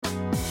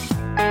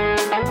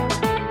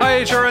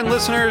HRN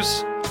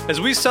listeners.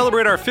 As we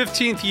celebrate our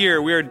 15th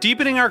year, we are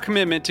deepening our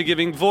commitment to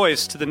giving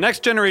voice to the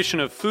next generation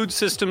of food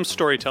systems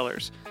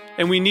storytellers,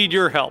 and we need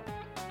your help.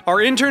 Our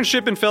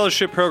internship and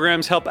fellowship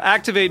programs help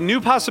activate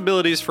new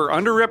possibilities for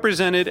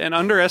underrepresented and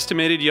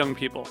underestimated young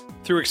people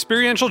through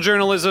experiential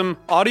journalism,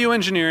 audio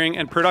engineering,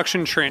 and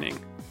production training.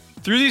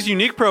 Through these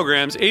unique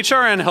programs,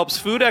 HRN helps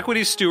food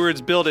equity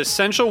stewards build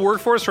essential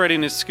workforce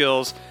readiness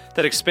skills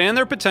that expand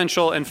their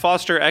potential and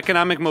foster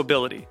economic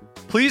mobility.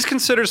 Please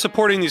consider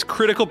supporting these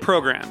critical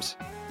programs.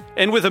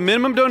 And with a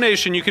minimum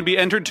donation, you can be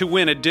entered to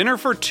win a dinner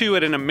for two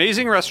at an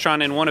amazing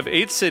restaurant in one of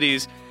 8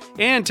 cities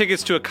and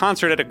tickets to a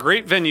concert at a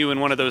great venue in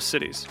one of those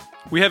cities.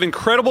 We have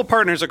incredible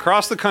partners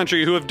across the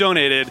country who have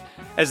donated,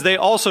 as they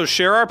also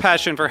share our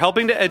passion for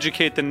helping to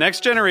educate the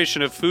next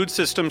generation of food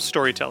systems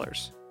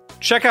storytellers.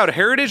 Check out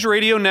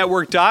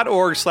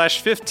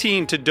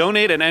heritageradionetwork.org/15 to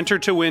donate and enter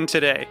to win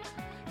today.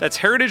 That's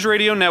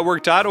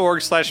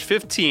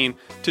heritageradionetwork.org/15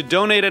 to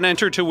donate and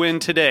enter to win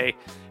today.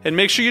 And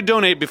make sure you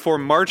donate before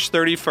March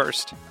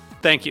 31st.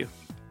 Thank you.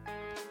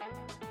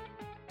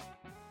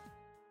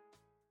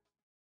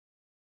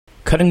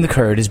 Cutting the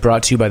Curd is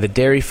brought to you by the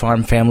Dairy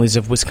Farm Families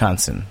of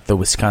Wisconsin, the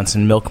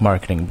Wisconsin Milk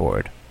Marketing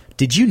Board.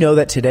 Did you know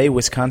that today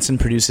Wisconsin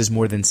produces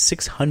more than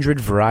 600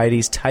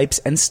 varieties, types,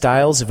 and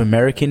styles of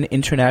American,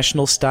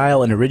 international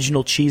style, and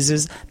original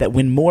cheeses that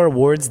win more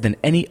awards than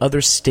any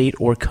other state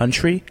or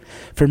country?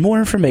 For more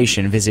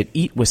information, visit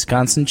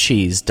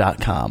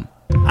eatwisconsincheese.com.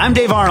 I'm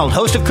Dave Arnold,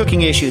 host of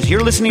Cooking Issues. You're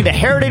listening to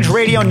Heritage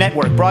Radio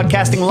Network,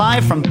 broadcasting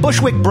live from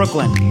Bushwick,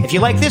 Brooklyn. If you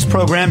like this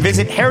program,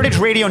 visit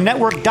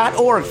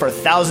heritageradionetwork.org for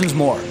thousands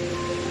more.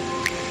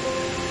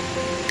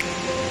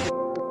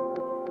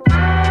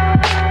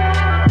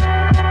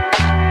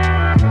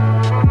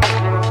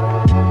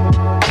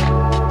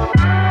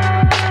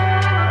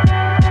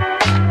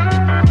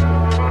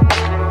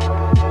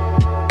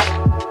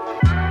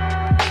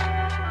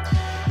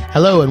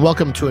 Hello and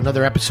welcome to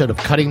another episode of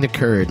Cutting the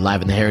Curd,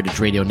 live on the Heritage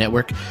Radio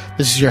Network.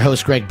 This is your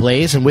host, Greg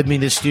Blaze, and with me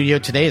in the studio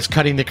today is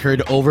Cutting the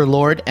Curd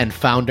overlord and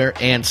founder,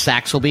 Ann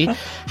Saxelby.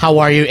 How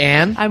are you,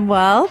 Ann? I'm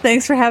well.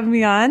 Thanks for having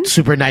me on.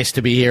 Super nice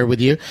to be here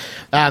with you.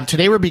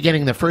 Today we're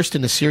beginning the first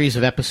in a series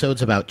of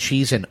episodes about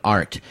cheese and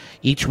art,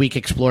 each week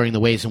exploring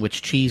the ways in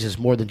which cheese is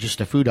more than just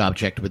a food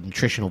object with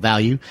nutritional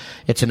value.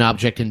 It's an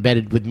object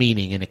embedded with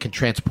meaning, and it can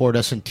transport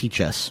us and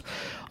teach us.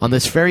 On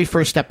this very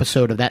first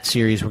episode of that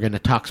series, we're going to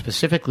talk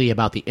specifically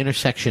about the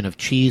intersection of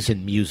cheese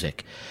and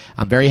music.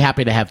 I'm very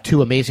happy to have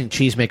two amazing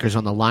cheesemakers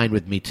on the line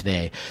with me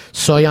today.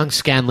 Soyoung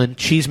Scanlon,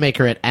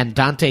 cheesemaker at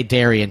Andante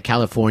Dairy in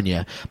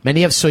California.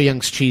 Many of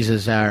Soyoung's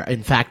cheeses are,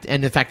 in fact,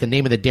 the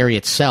name of the dairy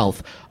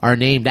itself, are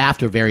named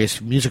after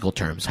various musical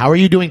terms. How are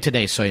you doing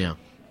today, Soyoung?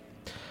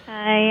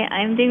 Hi,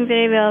 I'm doing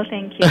very well,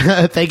 thank you.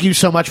 Thank you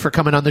so much for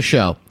coming on the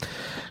show.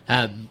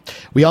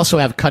 We also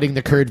have Cutting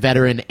the Curd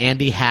veteran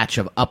Andy Hatch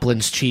of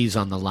Uplands Cheese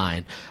on the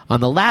line.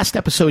 On the last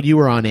episode you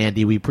were on,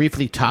 Andy, we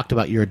briefly talked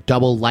about your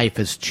double life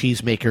as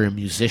cheesemaker and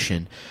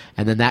musician,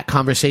 and then that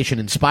conversation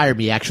inspired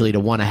me actually to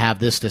want to have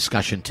this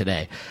discussion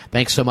today.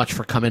 Thanks so much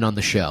for coming on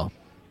the show.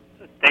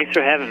 Thanks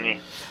for having me.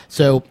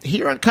 So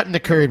here on Cutting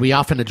the Curd, we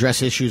often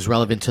address issues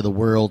relevant to the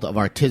world of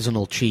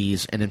artisanal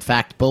cheese, and in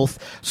fact, both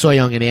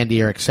Soyoung and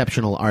Andy are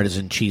exceptional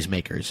artisan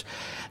cheesemakers.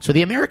 So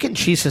the American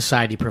Cheese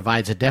Society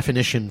provides a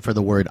definition for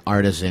the word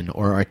artisan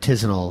or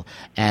artisanal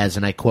as,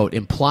 and I quote,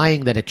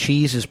 implying that a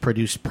cheese is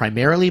produced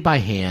primarily by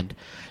hand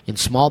in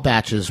small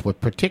batches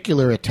with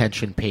particular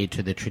attention paid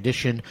to the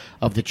tradition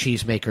of the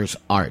cheesemaker's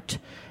art,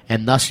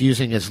 and thus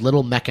using as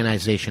little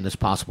mechanization as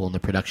possible in the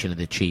production of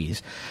the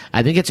cheese.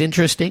 I think it's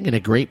interesting and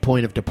a great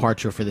point of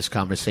departure for this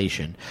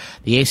conversation.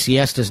 The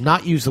ACS does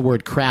not use the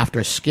word craft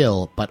or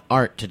skill, but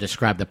art to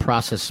describe the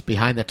process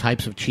behind the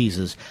types of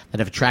cheeses that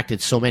have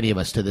attracted so many of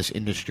us to this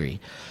industry.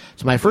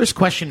 So my first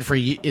question for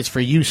you is for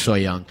you,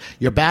 Soyoung.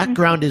 Your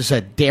background is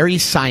a dairy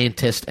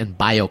scientist and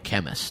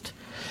biochemist.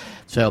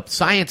 So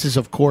science is,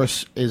 of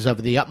course,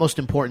 of the utmost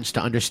importance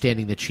to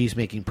understanding the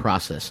cheesemaking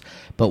process.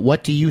 But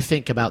what do you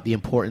think about the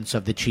importance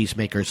of the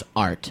cheesemaker's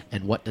art,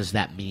 and what does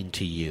that mean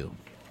to you?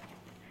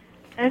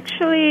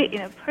 Actually,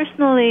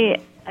 personally,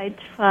 I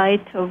try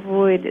to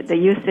avoid the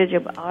usage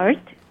of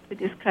art to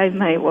describe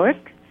my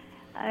work.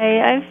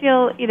 I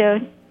feel,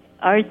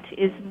 art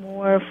is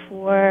more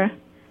for,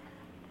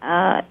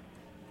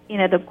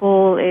 the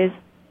goal is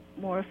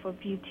more for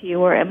beauty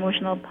or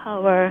emotional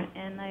power,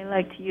 and I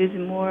like to use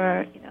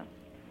more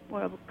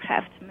of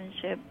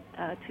craftsmanship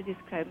to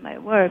describe my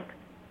work.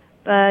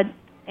 But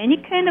any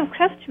kind of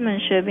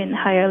craftsmanship in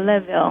higher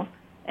level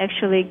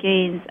actually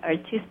gains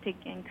artistic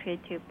and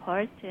creative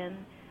part, and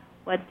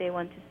what they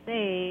want to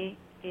say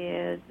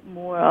is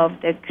more of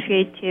the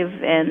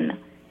creative and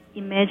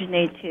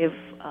imaginative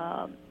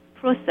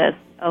process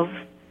of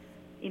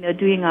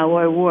doing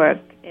our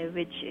work,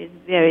 which is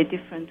very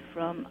different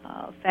from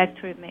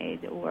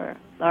factory-made or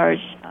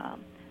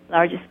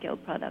large-scale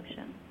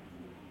production.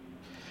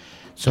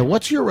 So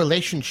what's your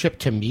relationship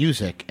to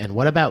music, and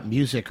what about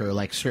music or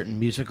like certain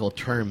musical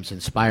terms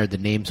inspired the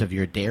names of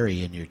your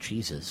dairy and your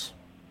cheeses?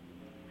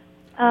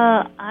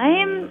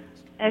 I'm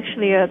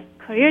actually a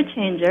career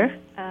changer.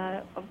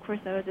 Of course,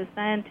 I was a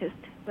scientist,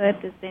 but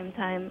at the same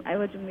time, I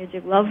was a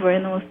music lover,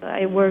 and also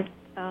I worked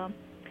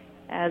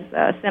as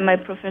a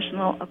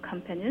semi-professional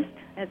accompanist,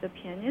 as a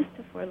pianist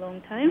for a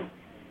long time.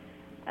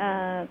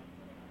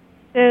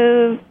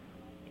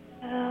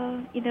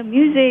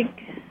 Music,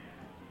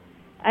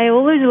 I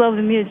always loved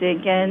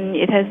music, and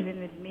it has been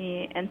with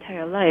me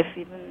entire life.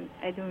 Even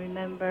I don't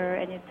remember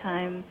any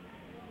time,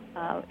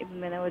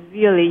 even when I was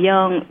really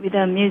young,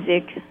 without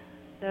music.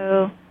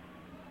 So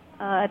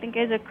I think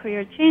as a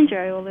career changer,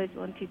 I always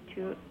wanted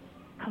to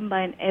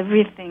combine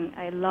everything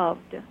I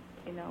loved,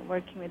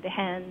 working with the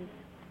hands,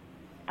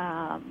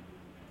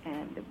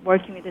 and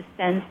working with the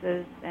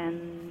senses,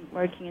 and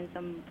working in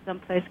some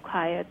place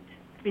quiet,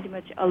 pretty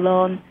much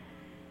alone,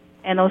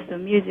 and also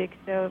music.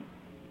 So,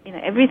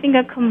 everything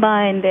got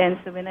combined, and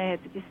so when I had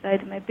to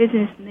decide my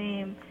business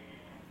name,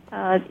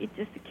 it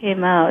just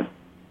came out,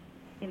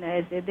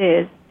 as it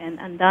is. And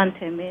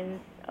Andante means,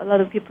 a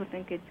lot of people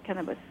think it's kind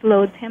of a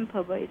slow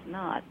tempo, but it's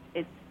not.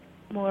 It's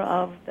more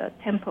of the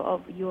tempo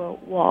of your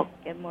walk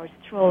and more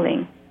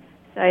strolling.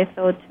 So I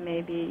thought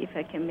maybe if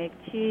I can make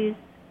cheese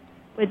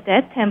with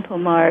that tempo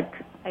mark,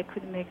 I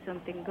could make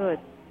something good.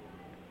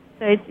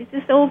 So it's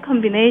this whole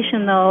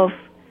combination of,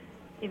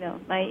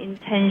 my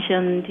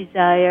intention,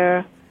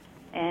 desire,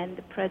 and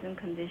the present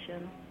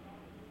condition.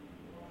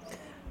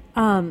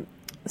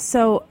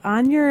 So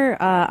on your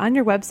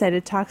website,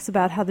 it talks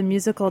about how the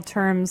musical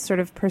terms sort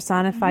of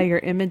personify your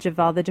image of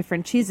all the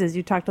different cheeses.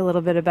 You talked a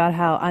little bit about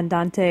how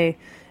Andante,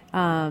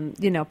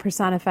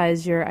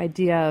 personifies your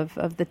idea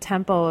of the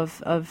tempo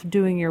of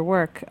doing your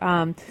work.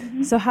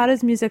 So how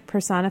does music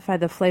personify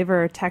the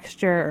flavor or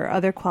texture or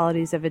other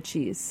qualities of a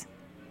cheese?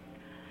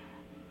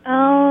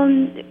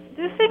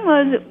 The thing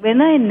was, when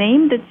I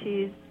named the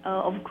cheese,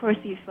 of course,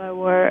 if I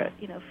were,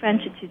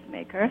 French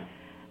cheesemaker,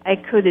 I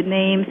could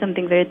name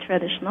something very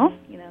traditional,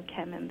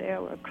 camembert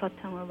or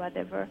crottin or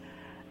whatever.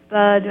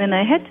 But when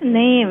I had to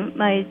name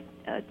my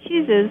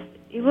cheeses,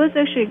 it was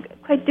actually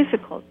quite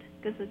difficult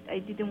because I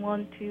didn't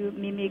want to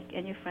mimic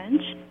any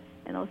French,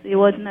 and also it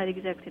was not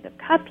exactly the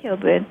copy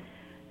of it.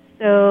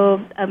 So,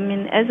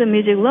 as a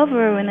music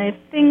lover, when I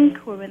think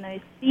or when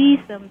I see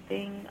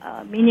something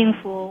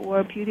meaningful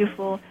or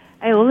beautiful,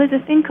 I always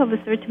think of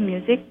a certain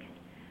music.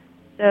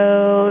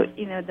 So,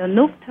 the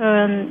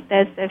Nocturne,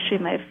 that's actually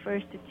my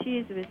first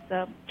cheese with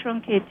a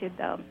truncated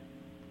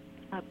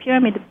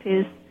pyramid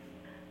piece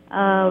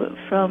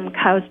from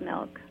cow's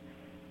milk.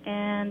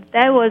 And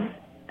that was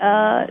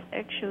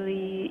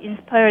actually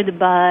inspired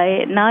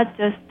by not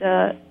just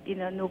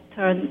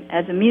Nocturne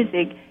as a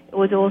music. It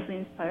was also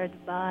inspired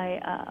by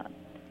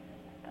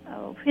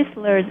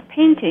Whistler's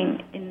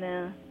painting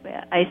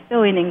where I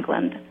saw in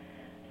England.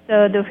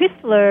 So the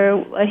Whistler,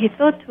 what he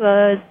thought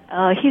was,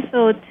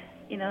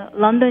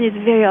 London is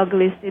a very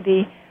ugly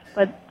city,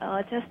 but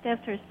just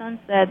after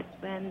sunset,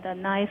 when the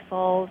night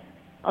falls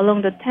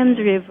along the Thames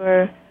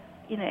River,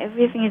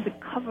 everything is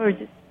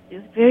covered,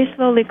 is very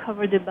slowly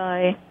covered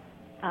by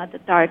the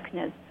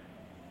darkness.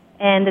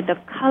 And the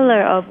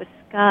color of the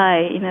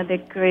sky, the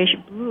grayish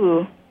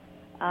blue,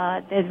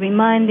 that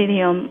reminded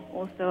him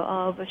also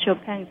of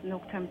Chopin's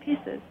Nocturne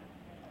pieces.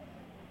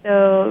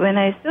 So when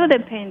I saw the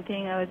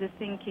painting, I was just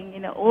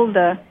thinking, all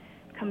the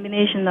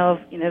combination of,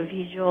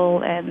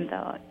 visual and,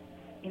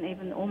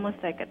 even almost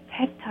like a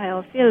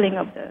tactile feeling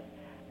of the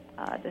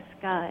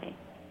sky.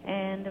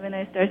 And when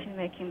I started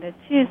making the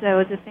cheese, I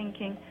was just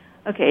thinking,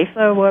 okay, if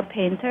I were a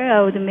painter,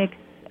 I would mix,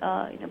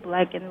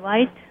 black and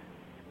white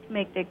to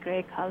make the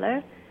gray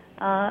color.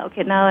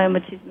 Okay, now I'm a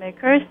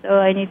cheesemaker, so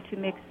I need to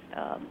mix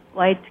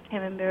white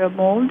camembert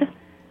mold,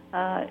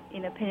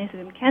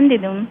 Penicillium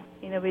candidum,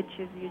 which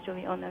is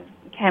usually on a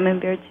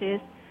camembert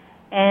cheese,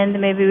 and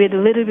maybe with a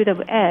little bit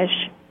of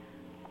ash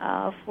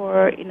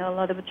for, a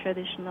lot of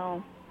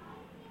traditional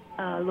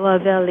Loire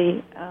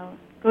Valley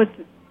goat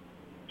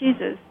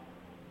cheeses.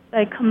 So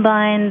I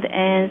combined,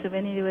 and so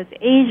when it was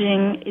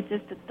aging, it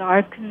just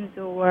darkens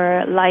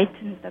or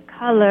lightens the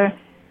color,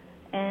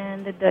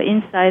 and the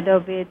inside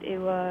of it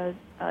was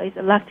is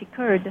a lactic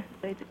curd.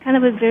 So it's kind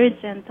of a very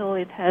gentle.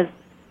 It has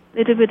a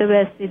little bit of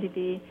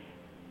acidity,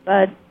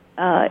 but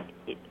as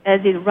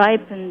it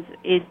ripens,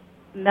 it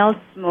melts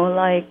more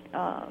like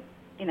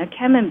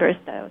camembert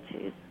style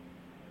cheese.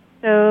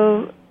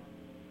 So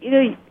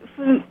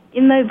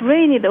in my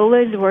brain, it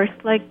always works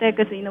like that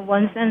because,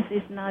 one sense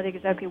is not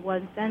exactly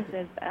one sense.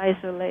 It's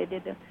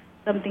isolated,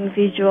 something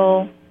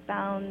visual,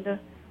 sound,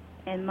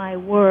 and my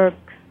work.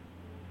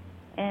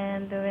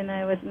 And when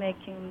I was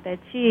making that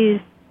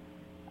cheese,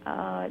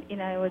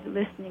 I was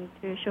listening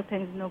to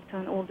Chopin's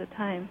Nocturne all the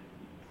time.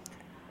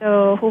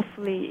 So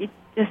hopefully it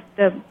just,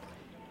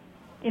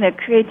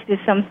 created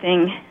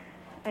something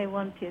I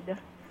wanted.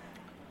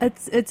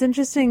 It's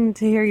interesting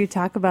to hear you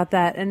talk about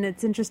that, and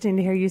it's interesting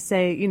to hear you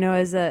say,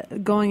 as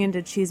going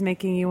into cheese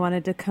making, you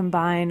wanted to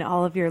combine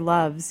all of your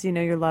loves,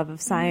 your love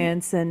of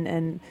science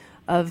and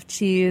of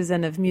cheese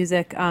and of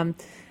music.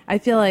 I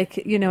feel like,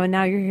 and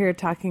now you're here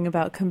talking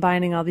about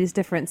combining all these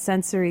different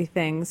sensory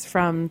things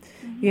from,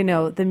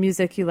 the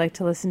music you like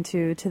to listen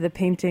to the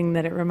painting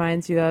that it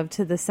reminds you of,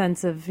 to the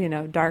sense of,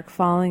 dark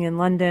falling in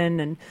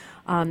London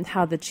and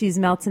how the cheese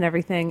melts and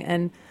everything.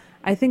 And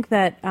I think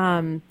that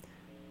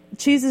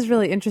cheese is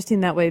really interesting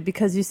that way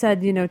because you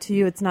said, to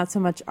you it's not so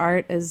much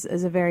art as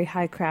a very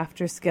high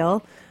craft or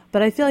skill.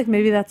 But I feel like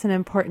maybe that's an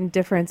important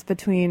difference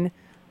between,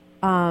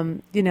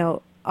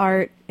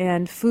 art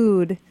and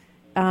food.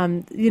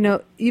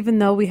 Even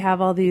though we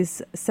have all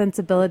these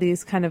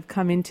sensibilities kind of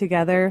coming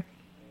together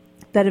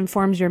that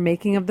informs your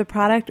making of the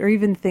product or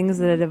even things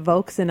that it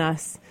evokes in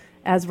us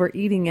as we're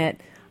eating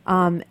it,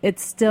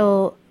 it's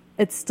still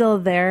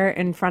there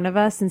in front of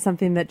us and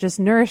something that just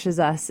nourishes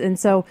us. And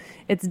so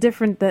it's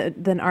different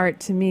than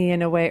art to me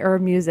in a way, or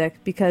music,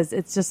 because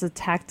it's just a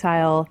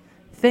tactile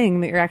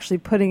thing that you're actually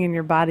putting in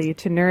your body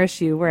to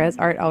nourish you, whereas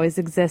art always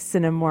exists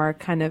in a more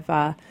kind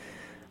of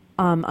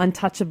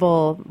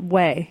untouchable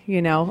way,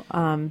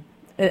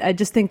 I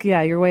just think,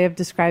 your way of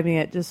describing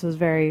it just was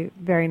very,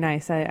 very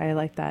nice. I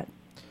like that.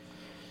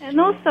 And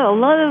also, a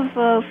lot of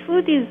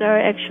foodies are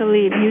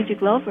actually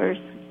music lovers.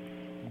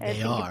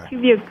 They are.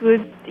 To be a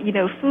good,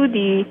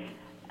 foodie,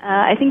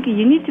 I think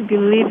you need to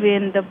believe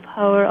in the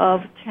power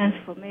of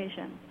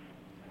transformation.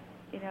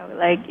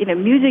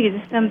 Music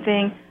is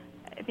something,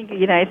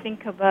 I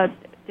think about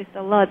this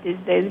a lot these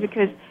days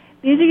because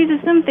music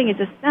is something, it's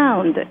a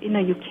sound.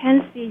 You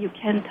can see, you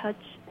can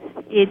touch.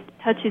 It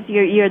touches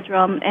your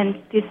eardrum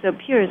and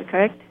disappears,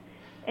 correct?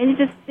 And it's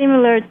just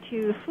similar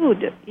to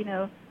food.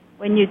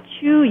 When you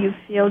chew, you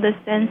feel the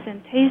sense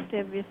and taste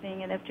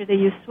everything, and after that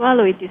you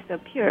swallow, it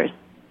disappears.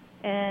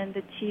 And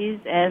the cheese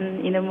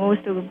and,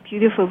 most of the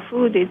beautiful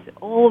food is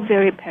all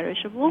very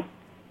perishable,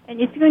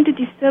 and it's going to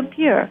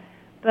disappear.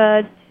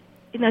 But,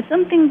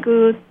 something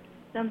good,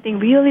 something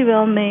really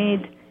well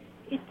made,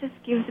 it just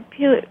gives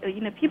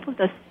people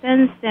the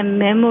sense and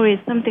memory,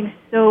 something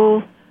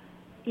so,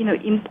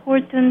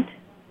 important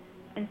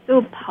and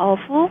so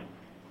powerful.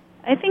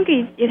 I think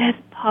it has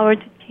power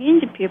to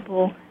change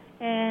people.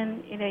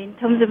 And, in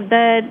terms of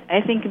that,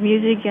 I think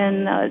music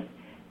and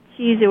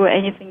cheese or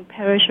anything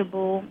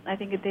perishable, I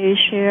think they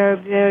share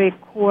very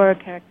core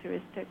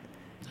characteristics.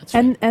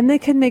 And they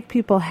can make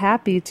people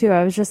happy, too.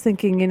 I was just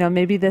thinking,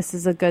 maybe this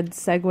is a good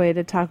segue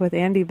to talk with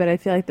Andy, but I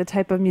feel like the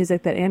type of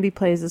music that Andy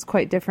plays is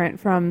quite different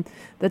from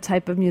the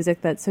type of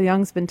music that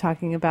So-Young's been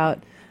talking about.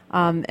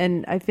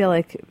 And I feel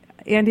like,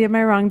 Andy, am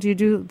I wrong? Do you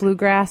do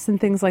bluegrass and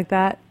things like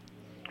that?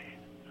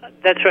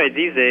 That's right.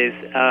 These days,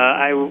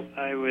 I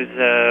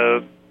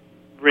was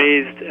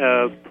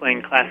raised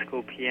playing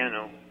classical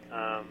piano,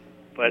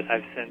 but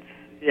I've since,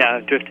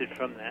 drifted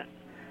from that.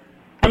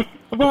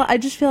 Well, I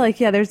just feel like,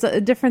 there's a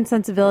different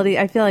sensibility.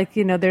 I feel like,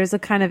 there's a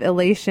kind of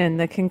elation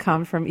that can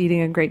come from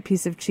eating a great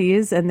piece of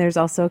cheese, and there's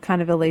also a kind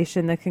of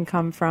elation that can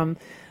come from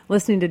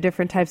listening to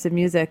different types of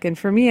music. And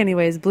for me,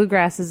 anyways,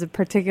 bluegrass is a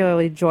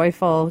particularly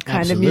joyful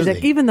kind of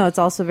music, even though it's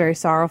also very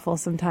sorrowful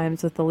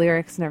sometimes with the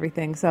lyrics and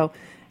everything. So,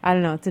 I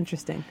don't know, it's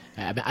interesting.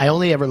 I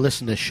only ever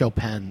listen to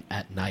Chopin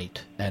at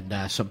night, and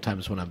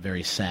sometimes when I'm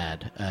very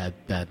sad,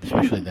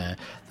 especially the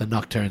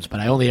nocturnes, but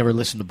I only ever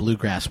listen to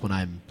bluegrass when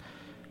I'm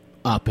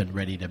up and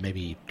ready to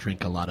maybe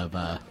drink a lot of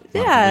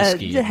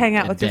whiskey to hang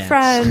out and with dance. your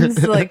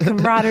friends, like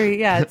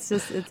camaraderie. It's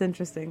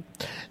interesting.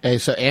 Hey,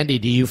 so Andy,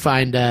 do you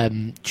find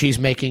cheese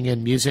making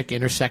and music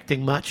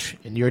intersecting much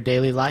in your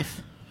daily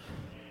life?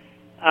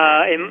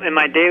 In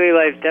my daily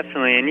life,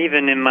 definitely, and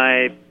even in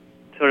my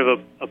sort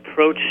of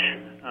approach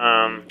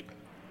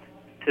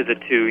to the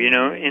two.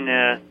 In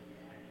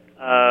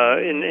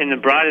the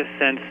broadest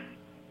sense,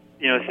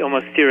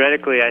 almost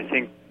theoretically, I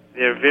think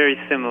they're very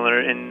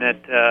similar in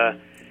that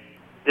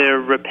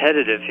they're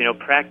repetitive.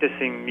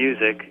 Practicing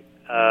music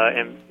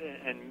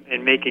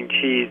and making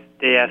cheese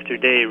day after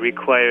day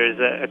requires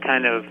a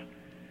kind of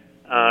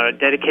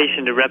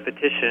dedication to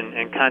repetition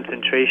and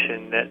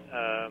concentration that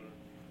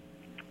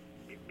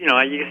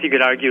I guess you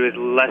could argue is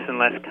less and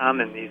less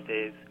common these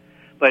days.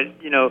 But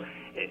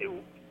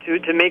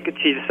to make a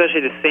cheese,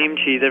 especially the same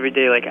cheese every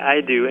day like I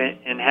do,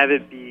 and have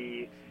it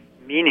be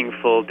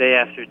meaningful day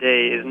after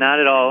day is not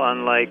at all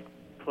unlike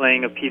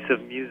playing a piece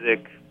of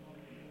music,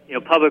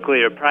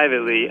 publicly or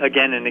privately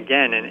again and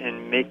again,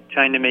 and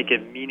trying to make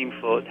it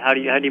meaningful. How do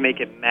you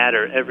make it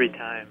matter every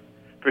time?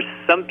 For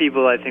some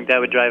people, I think that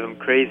would drive them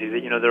crazy.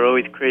 That they're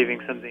always craving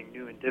something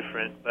new and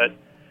different. But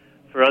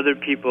for other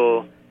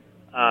people,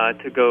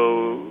 to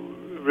go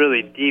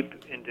really deep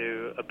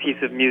into a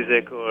piece of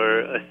music or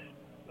a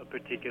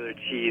particular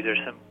cheese or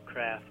some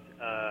craft,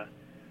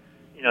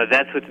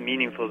 that's what's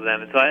meaningful to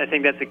them. And so I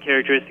think that's a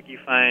characteristic you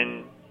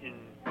find in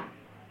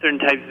certain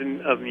types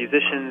of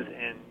musicians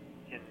and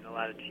in a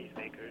lot of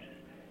cheesemakers.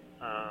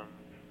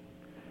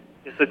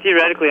 So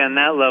theoretically, on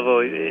that level,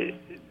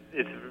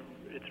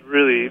 it's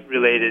really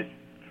related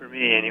for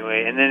me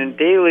anyway. And then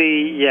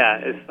daily,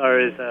 as far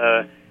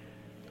as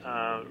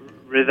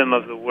rhythm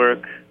of the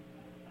work,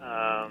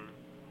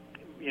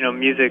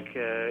 music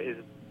is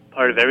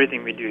part of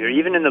everything we do here,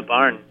 even in the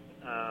barn.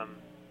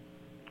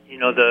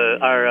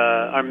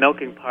 Our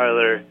milking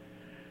parlor,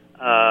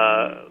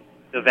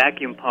 the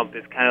vacuum pump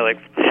is kind of like.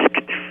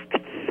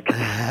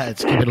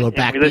 It's giving a little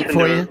backbeat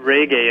for you. We listen to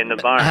reggae in the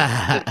barn.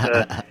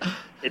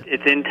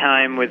 It's in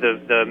time with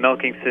the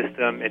milking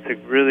system. It's a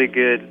really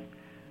good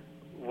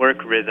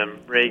work rhythm.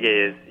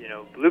 Reggae is,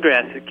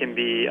 bluegrass. It can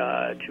be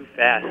too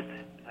fast,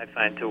 I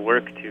find, to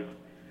work to.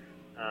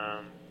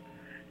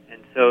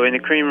 And so in the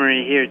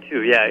creamery here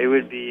too, it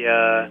would be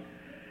the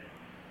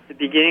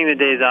beginning of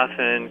the day is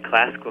often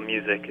classical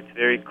music. It's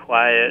very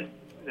quiet.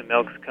 The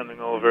milk's coming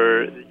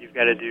over. You've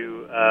got to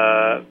do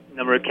a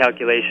number of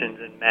calculations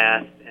and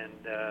math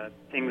and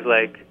things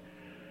like,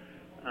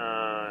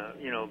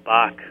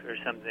 Bach or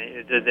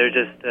something. They're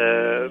just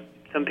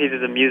some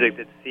pieces of music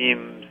that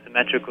seem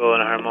symmetrical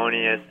and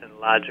harmonious and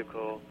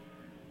logical.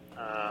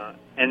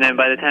 And then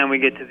by the time we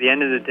get to the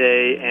end of the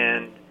day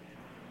and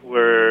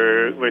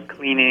we're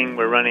cleaning,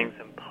 we're running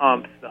some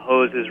pumps, the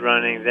hose is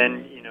running,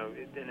 then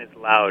it's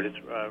loud. It's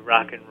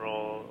rock and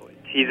roll.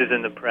 Cheese is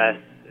in the press.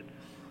 It's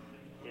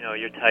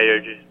you're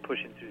tired, you're just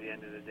pushing through the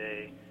end of the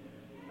day.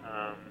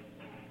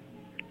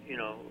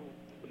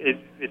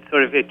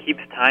 It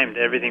keeps time to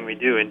everything we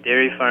do. And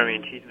dairy farming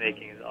and cheese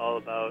making is all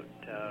about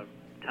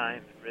time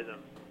and rhythm.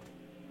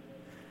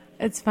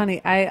 It's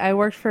funny. I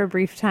worked for a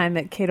brief time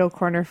at Cato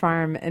Corner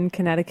Farm in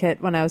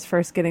Connecticut when I was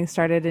first getting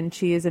started in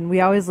cheese, and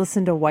we always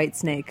listened to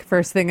Whitesnake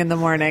first thing in the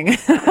morning,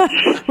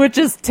 which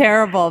is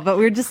terrible. But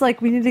we were just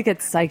like, we need to get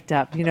psyched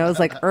up. It was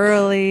like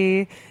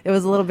early. It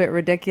was a little bit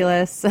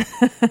ridiculous.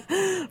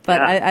 But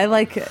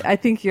I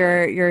think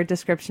your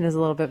description is a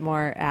little bit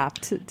more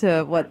apt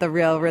to what the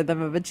real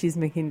rhythm of a cheese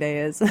making day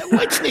is.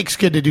 Whitesnake's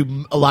good to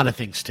do a lot of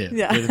things too.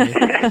 Yeah. You know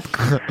what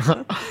I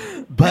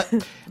mean?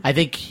 But I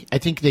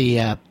think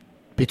the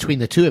between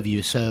the two of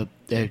you, so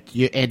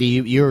Andy,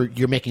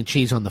 you're making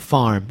cheese on the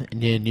farm,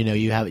 and then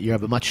you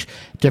have a much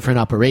different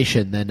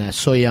operation than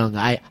So-Young.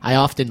 I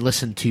often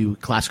listen to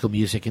classical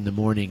music in the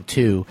morning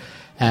too,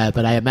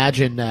 but I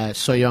imagine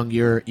So-Young,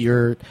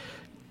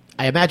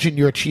 I imagine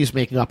your cheese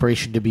making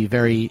operation to be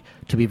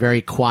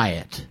very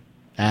quiet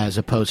as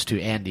opposed to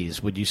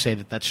Andy's. Would you say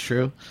that that's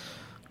true?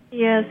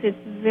 Yes, it's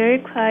very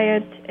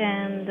quiet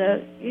and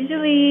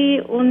usually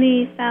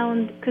only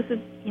sound because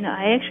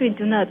I actually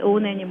do not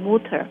own any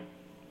motor.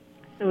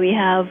 So we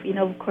have,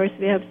 of course,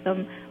 we have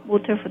some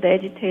motor for the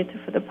agitator,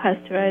 for the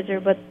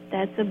pasteurizer, but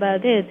that's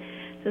about it.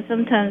 So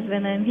sometimes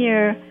when I'm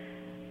here,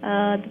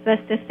 the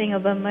best thing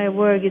about my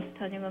work is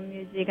turning on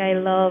music I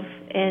love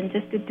and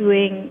just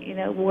doing,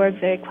 work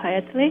very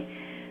quietly.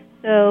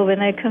 So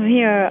when I come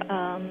here,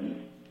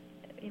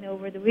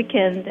 over the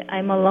weekend,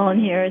 I'm alone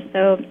here.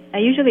 So I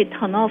usually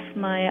turn off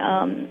my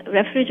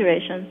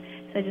refrigeration.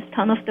 So I just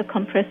turn off the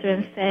compressor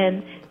and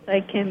fan so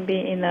I can be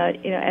in a,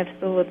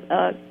 absolute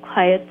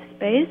quiet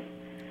space.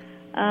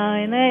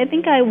 And I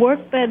think I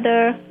work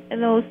better,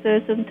 and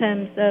also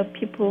sometimes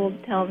people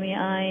tell me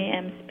I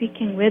am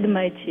speaking with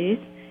my cheese,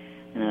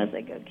 and I was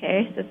like,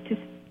 okay, so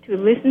to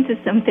listen to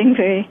something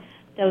very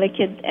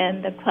delicate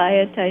and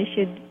quiet, I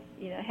should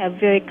have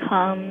very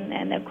calm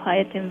and a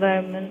quiet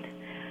environment.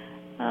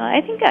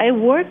 I think I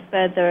work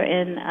better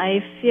and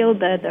I feel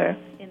better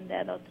in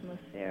that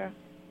atmosphere,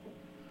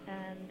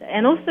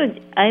 and also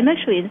I'm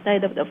actually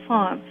inside of the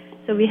farm,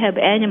 so we have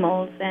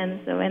animals, and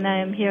so when I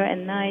am here at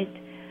night,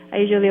 I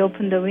usually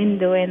open the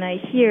window and I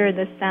hear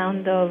the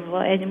sound of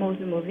animals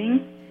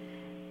moving,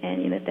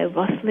 and the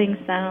rustling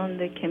sound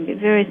that can be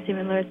very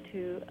similar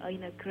to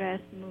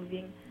grass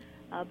moving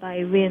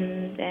by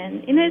wind,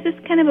 and it's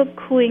just kind of a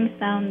cooing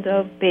sound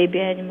of baby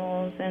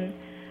animals, and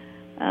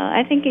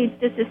I think it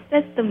just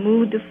sets the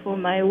mood for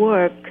my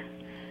work.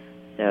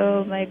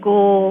 So my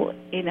goal,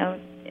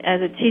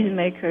 as a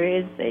cheesemaker,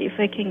 is that if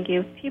I can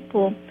give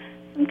people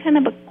some kind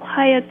of a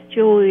quiet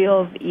joy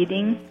of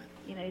eating.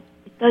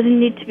 It doesn't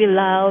need to be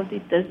loud.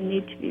 It doesn't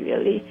need to be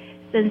really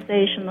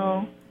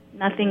sensational.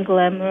 Nothing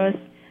glamorous.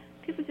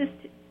 People just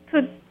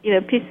put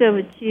a piece of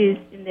cheese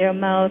in their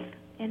mouth,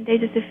 and they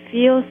just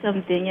feel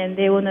something, and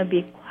they want to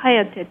be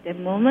quiet at that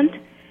moment.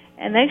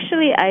 And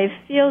actually, I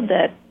feel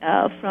that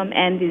from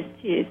Andy's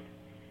cheese.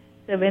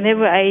 So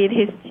whenever I eat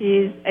his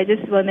cheese, I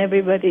just want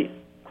everybody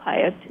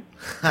quiet.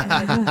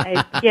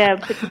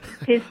 Put a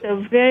piece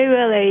of very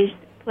well-aged,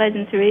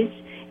 pleasant rich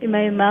in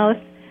my mouth.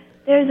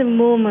 There's a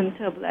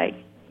moment of like,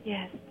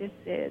 yes, this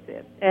is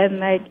it.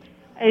 And I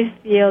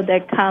feel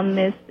that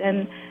calmness,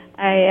 and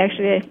I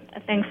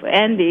thank for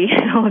Andy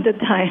all the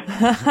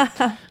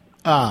time.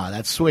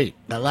 That's sweet.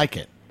 I like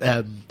it.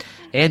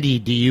 Andy,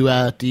 do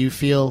you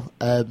feel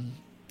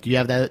do you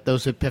have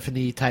those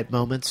epiphany type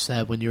moments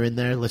when you're in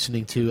there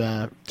listening to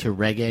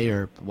reggae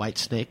or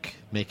Whitesnake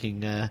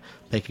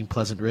making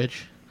Pleasant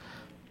Ridge?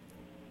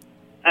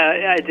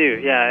 Yeah, I do.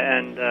 Yeah,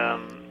 and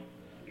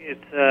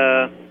it's.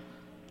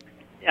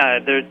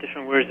 There are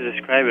different words to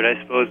describe it, I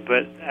suppose,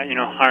 but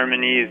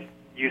harmony is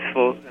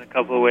useful in a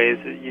couple of ways.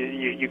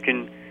 You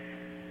can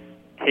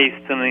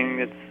taste something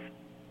that's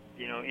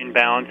in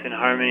balance, in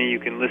harmony. You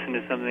can listen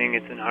to something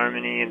that's in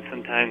harmony, and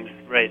sometimes,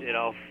 it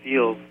all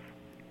feels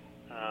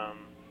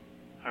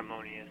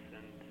harmonious.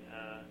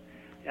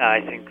 And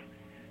I think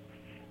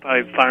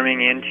probably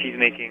farming and cheese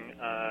making,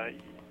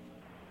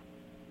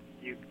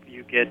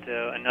 you get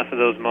enough of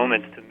those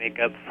moments to make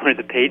up for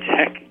the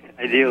paycheck,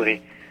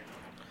 ideally.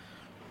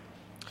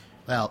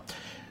 Well,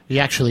 you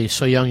actually,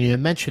 So Young, you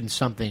mentioned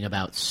something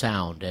about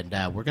sound, and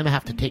we're going to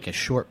have to take a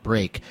short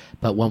break.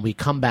 But when we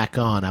come back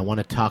on, I want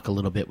to talk a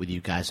little bit with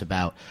you guys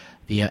about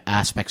the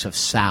aspects of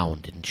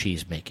sound in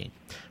cheese making.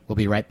 We'll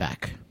be right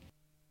back.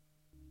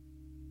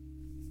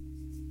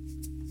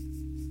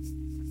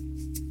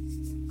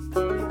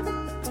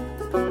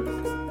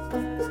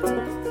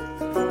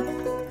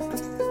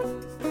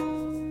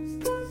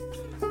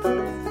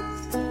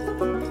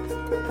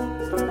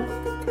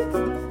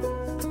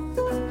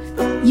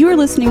 You are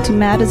listening to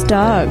Mad as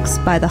Dogs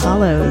by The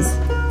Hollows.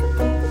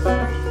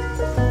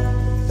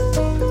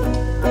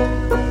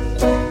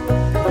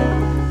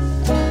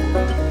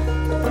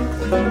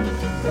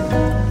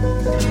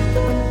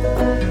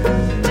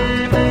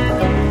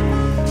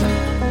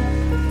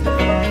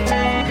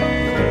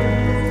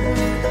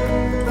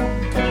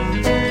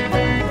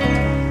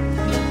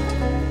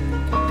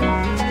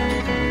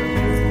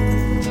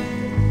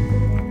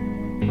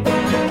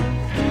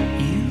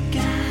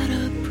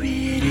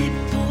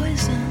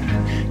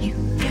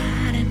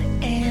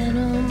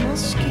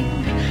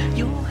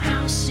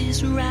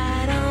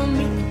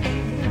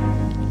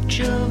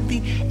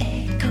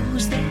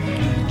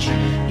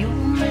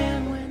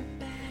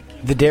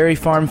 The Dairy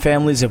Farm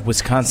Families of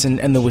Wisconsin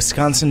and the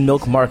Wisconsin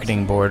Milk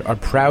Marketing Board are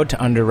proud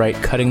to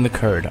underwrite Cutting the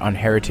Curd on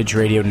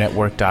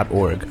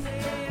heritageradionetwork.org.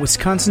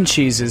 Wisconsin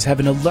cheeses have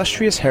an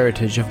illustrious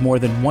heritage of more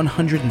than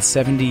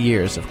 170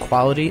 years of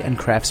quality and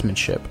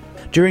craftsmanship.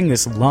 During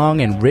this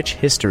long and rich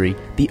history,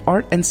 the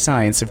art and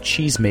science of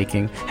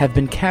cheesemaking have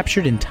been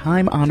captured in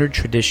time-honored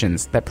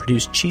traditions that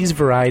produce cheese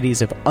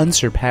varieties of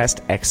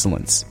unsurpassed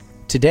excellence.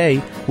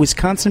 Today,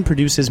 Wisconsin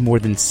produces more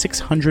than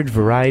 600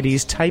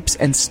 varieties, types,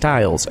 and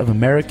styles of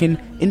American,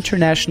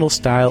 international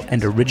style,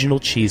 and original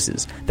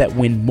cheeses that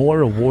win more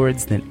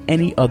awards than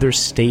any other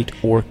state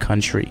or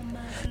country.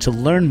 To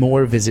learn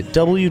more, visit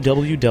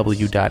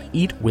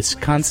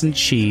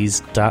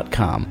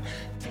www.eatwisconsincheese.com.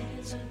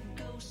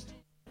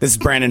 This is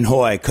Brandon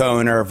Hoy,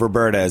 co-owner of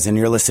Roberta's, and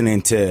you're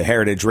listening to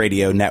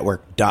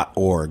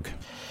heritageradionetwork.org.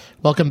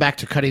 Welcome back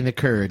to Cutting the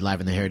Curd,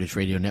 live on the Heritage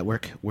Radio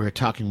Network. We're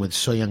talking with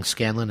So-Young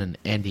Scanlon and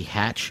Andy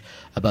Hatch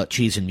about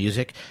cheese and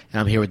music. And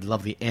I'm here with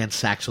lovely Anne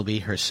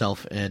Saxelby,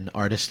 herself an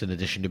artist in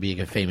addition to being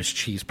a famous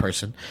cheese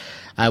person.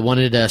 I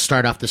wanted to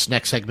start off this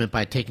next segment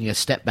by taking a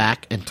step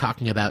back and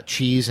talking about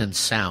cheese and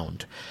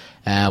sound.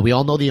 We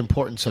all know the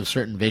importance of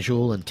certain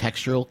visual and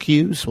textural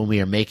cues when we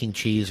are making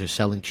cheese or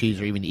selling cheese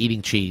or even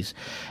eating cheese.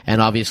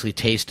 And obviously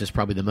taste is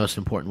probably the most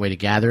important way to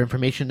gather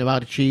information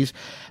about a cheese.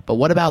 But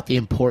what about the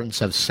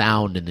importance of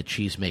sound in the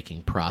cheese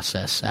making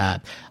process?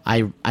 I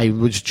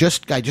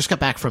just got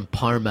back from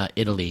Parma,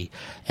 Italy,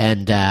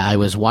 and I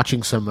was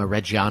watching some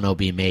Reggiano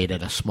be made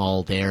at a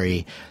small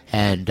dairy.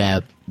 And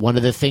one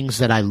of the things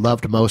that I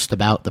loved most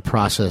about the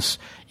process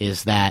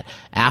is that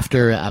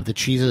after the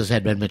cheeses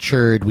had been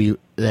matured,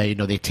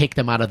 they take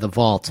them out of the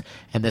vault,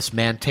 and this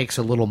man takes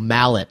a little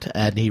mallet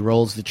and he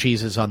rolls the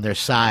cheeses on their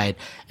side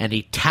and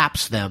he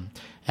taps them,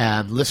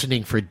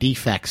 listening for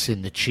defects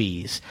in the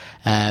cheese.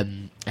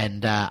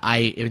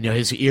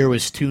 His ear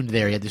was tuned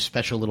there. He had this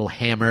special little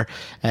hammer,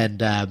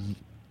 and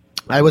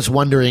I was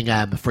wondering,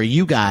 for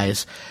you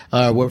guys,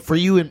 for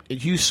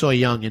you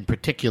So-Young in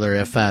particular,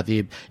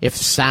 if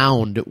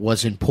sound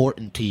was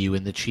important to you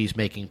in the cheese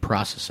making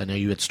process. I know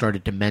you had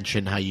started to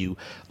mention how you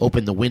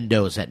open the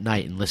windows at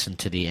night and listen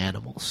to the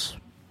animals.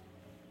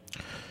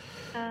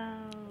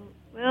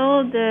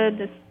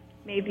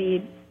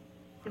 Maybe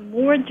the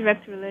more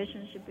direct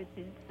relationship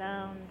between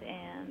sound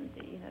and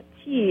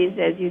cheese,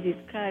 as you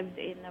described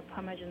in the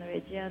Parmigiano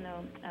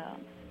Reggiano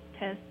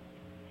test.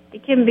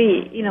 It can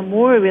be,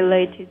 more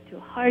related to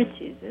hard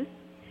cheeses,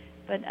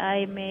 but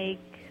I make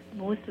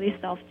mostly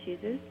soft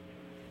cheeses.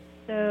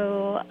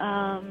 So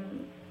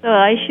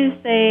I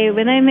should say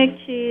when I make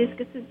cheese,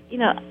 because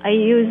I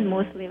use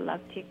mostly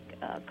lactic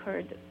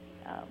curd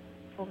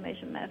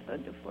formation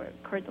method for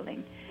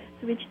curdling,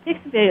 so which takes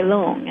very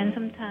long, and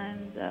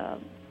sometimes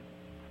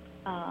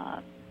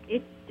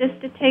it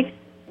takes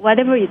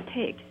whatever it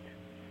takes.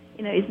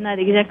 It's not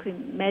exactly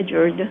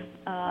measured.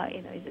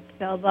 Is it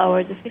 12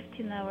 hours or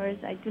 15 hours?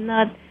 I do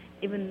not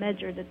even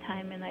measure the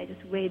time, and I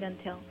just wait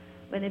until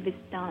when it is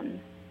done.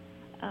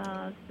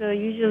 So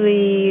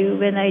usually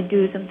when I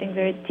do something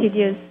very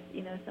tedious,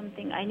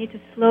 something I need to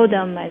slow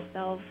down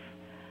myself.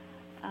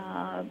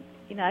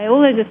 I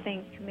always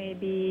think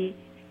maybe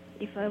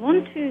if I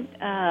want to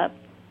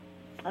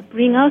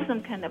bring out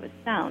some kind of a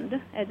sound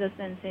as a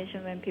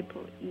sensation when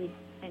people eat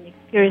and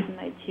experience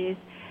my cheese,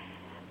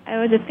 I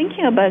was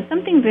thinking about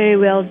something very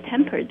well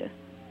tempered.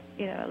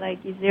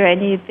 Is there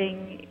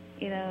anything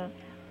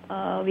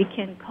we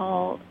can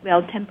call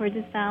well tempered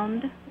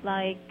sound,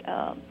 like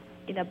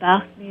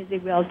Bach's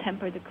music, well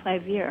tempered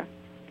clavier,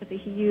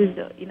 because he used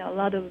a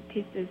lot of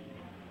pieces,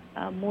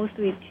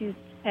 mostly to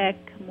spec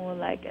more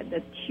like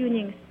the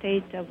tuning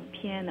state of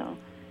piano,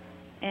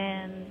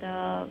 and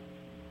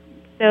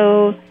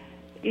so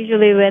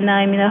usually when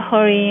I'm in a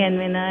hurry and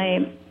when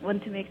I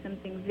want to make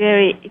something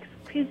very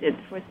exquisite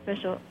for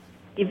special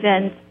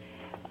events.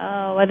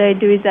 What I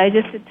do is I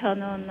just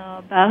turn on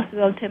Bach's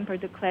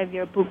Well-Tempered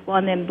Clavier Book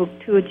 1 and Book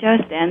 2,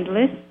 Just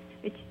Endless,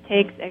 which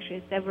takes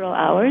actually several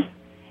hours,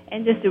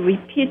 and just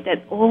repeat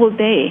that all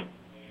day.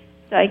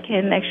 So I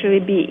can actually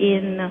be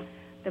in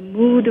the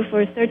mood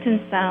for a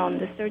certain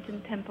sound, a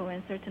certain tempo,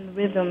 and certain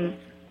rhythm.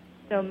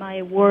 So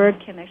my work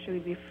can actually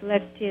be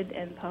reflected,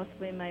 and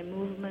possibly my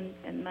movements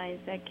and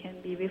mindset can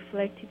be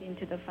reflected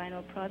into the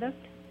final product.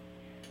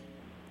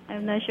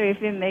 I'm not sure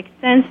if it makes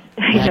sense,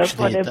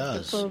 for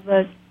the people of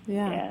us.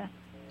 Yeah.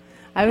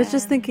 I was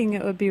just thinking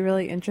it would be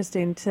really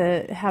interesting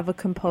to have a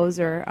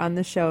composer on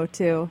the show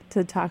too,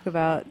 to talk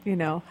about,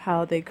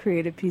 how they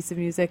create a piece of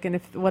music and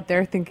if what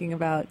they're thinking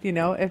about,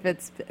 if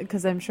it's,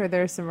 because I'm sure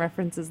there are some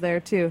references there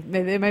too.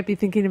 Maybe they might be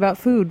thinking about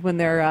food when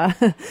they're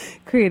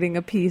creating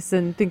a piece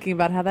and thinking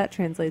about how that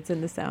translates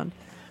into sound.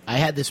 I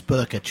had this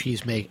book, a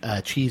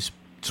cheese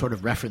sort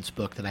of reference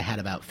book that I had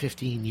about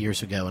 15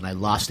 years ago, and I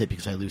lost it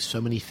because I lose so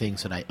many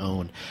things that I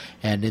own.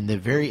 And in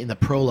the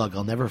prologue,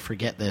 I'll never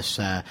forget this,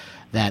 that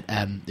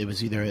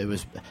it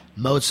was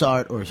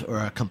Mozart or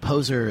a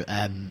composer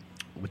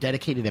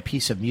dedicated a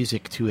piece of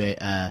music to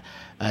a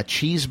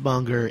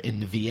cheesemonger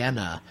in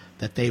Vienna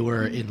that they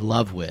were in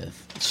love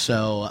with.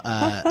 So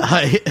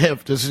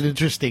this is an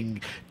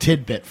interesting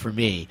tidbit for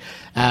me.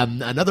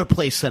 Another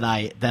place that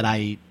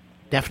I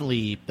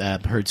definitely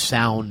heard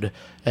sound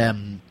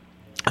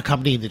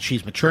accompanying the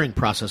cheese maturing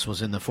process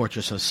was in the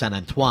Fortress of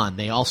Saint-Antoine.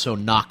 They also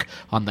knock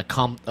on the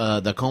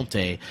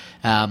Comté.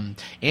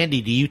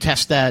 Andy, do you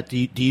test that? Do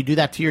you do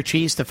that to your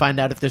cheese to find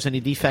out if there's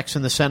any defects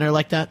in the center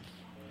like that?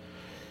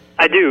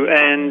 I do,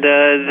 and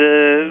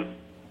the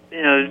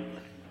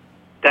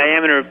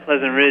diameter of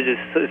Pleasant Ridge is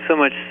so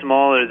much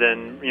smaller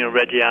than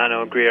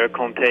Reggiano, Gruyere,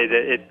 Comté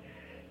that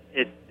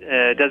it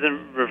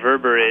doesn't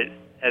reverberate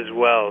as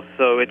well.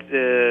 So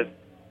it's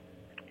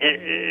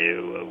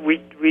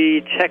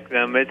we check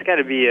them, but it's got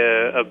to be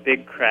a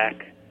big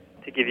crack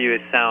to give you a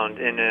sound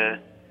in a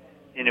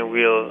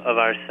wheel of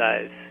our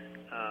size.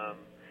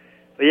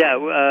 But yeah,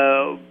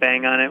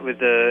 bang on it with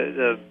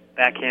the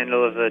back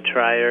handle of the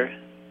trier.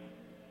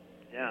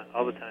 Yeah,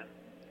 all the time.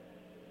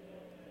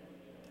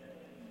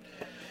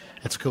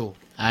 That's cool.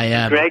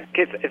 Greg,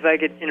 if I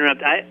could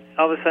interrupt, I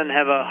all of a sudden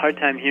have a hard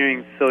time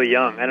hearing So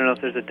Young. I don't know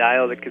if there's a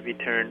dial that could be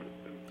turned.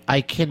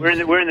 We're in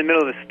the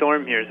middle of a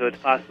storm here, so it's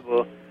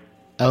possible.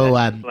 Oh,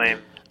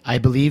 I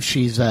believe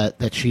she's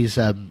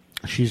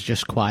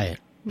just quiet.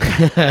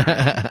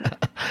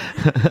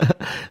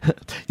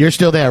 You're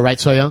still there, right,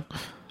 So Young?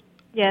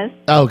 Yes.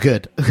 Oh,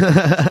 good.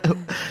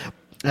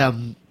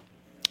 No,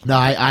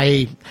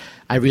 I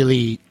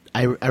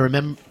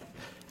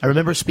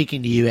remember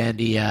speaking to you,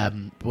 Andy,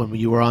 when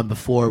you were on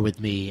before with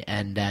me,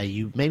 and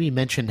you maybe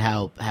mentioned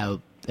how,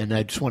 and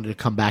I just wanted to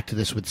come back to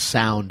this with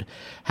sound,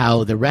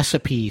 how the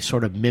recipe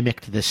sort of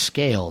mimicked the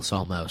scales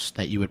almost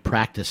that you would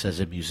practice as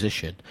a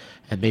musician,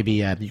 and maybe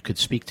you could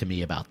speak to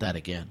me about that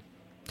again.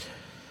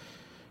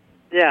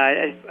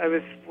 Yeah,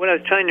 what I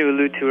was trying to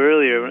allude to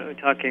earlier when we were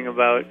talking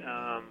about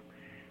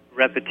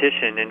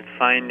repetition and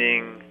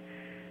finding,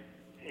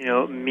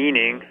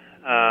 meaning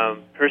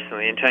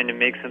personally, and trying to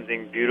make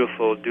something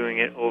beautiful, doing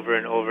it over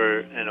and over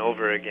and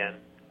over again,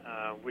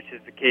 which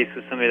is the case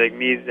with somebody like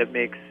me that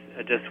makes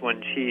just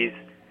one cheese,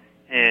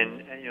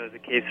 and the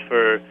case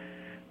for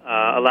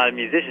a lot of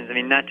musicians. I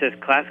mean, not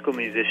just classical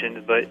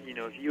musicians, but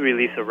if you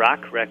release a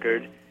rock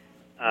record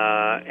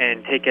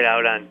and take it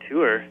out on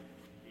tour,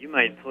 you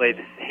might play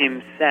the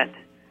same set,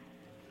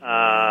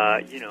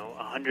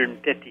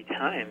 150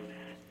 times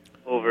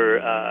over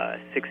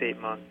 6-8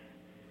 months.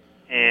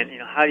 And,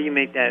 how do you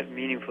make that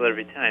meaningful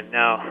every time?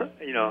 Now,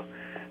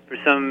 for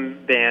some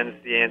bands,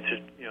 the answer,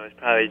 is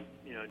probably,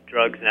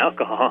 drugs and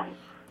alcohol.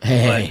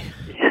 Hey.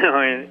 But,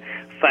 at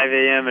 5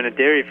 a.m. in a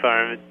dairy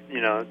farm,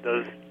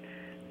 those,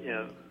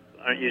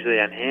 aren't usually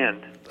on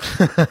hand.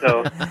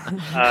 So,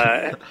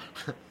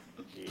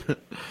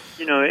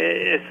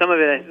 some of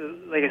it,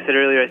 like I said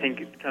earlier, I think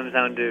it comes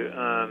down to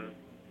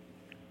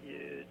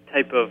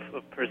type of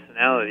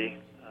personality.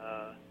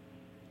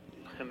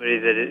 Somebody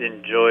that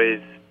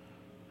enjoys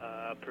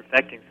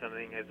perfecting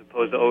something as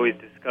opposed to always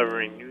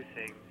discovering new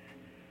things.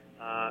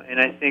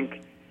 And I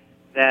think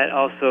that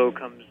also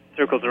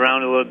circles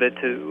around a little bit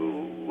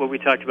to what we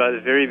talked about at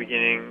the very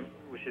beginning,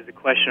 which is the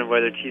question of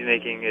whether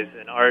cheesemaking is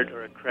an art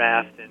or a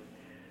craft. And,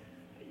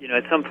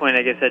 at some point,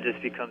 I guess that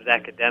just becomes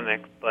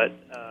academic. But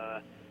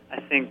I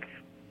think,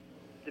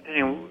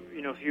 depending on,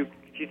 if you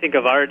think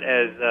of art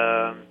as,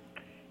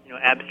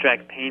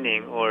 abstract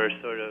painting or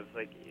sort of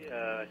like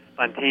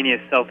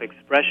spontaneous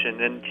self-expression,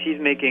 then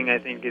cheesemaking, I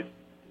think,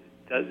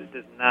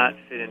 does not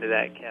fit into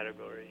that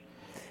category.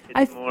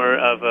 It's more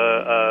of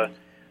a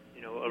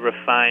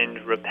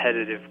refined,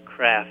 repetitive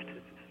craft,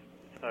 as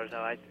far as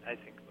how I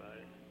think about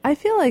it. I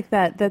feel like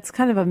that's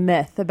kind of a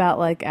myth about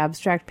like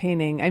abstract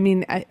painting. I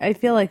mean, I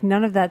feel like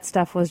none of that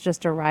stuff was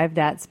just arrived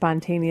at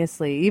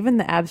spontaneously. Even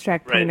the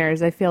abstract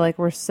painters, I feel like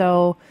were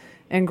so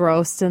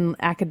engrossed in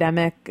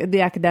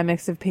the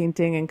academics of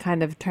painting and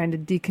kind of trying to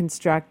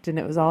deconstruct, and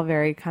it was all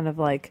very kind of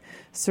like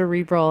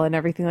cerebral and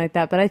everything like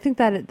that. But I think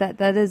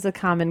that is a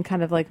common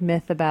kind of like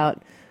myth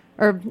about,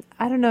 or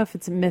I don't know if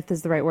it's a myth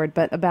is the right word,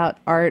 but about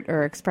art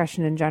or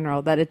expression in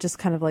general, that it just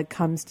kind of like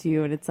comes to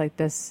you and it's like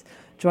this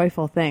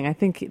joyful thing. I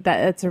think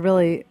that it's a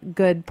really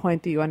good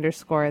point that you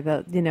underscore,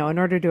 that, you know, in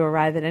order to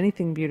arrive at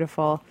anything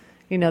beautiful,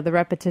 you know, the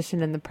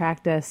repetition and the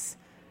practice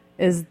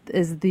is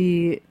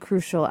the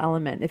crucial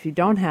element. If you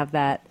don't have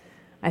that,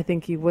 I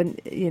think you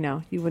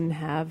wouldn't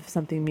have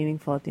something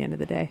meaningful at the end of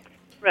the day.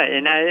 Right,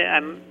 and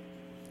I'm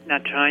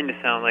not trying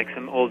to sound like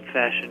some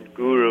old-fashioned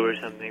guru or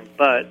something,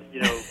 but,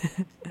 you know,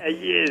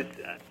 as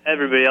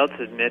everybody else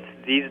admits,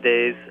 these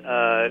days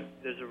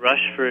there's a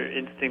rush for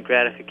instant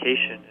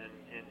gratification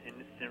and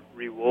instant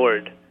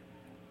reward.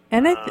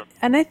 And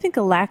I think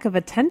a lack of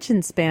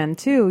attention span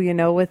too, you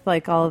know, with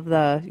like all of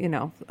the, you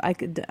know, I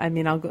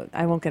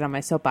won't get on my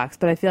soapbox,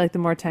 but I feel like the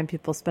more time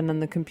people spend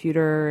on the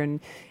computer and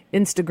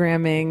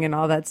Instagramming and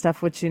all that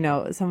stuff, which, you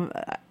know,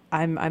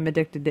 I'm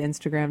addicted to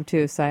Instagram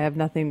too, so I have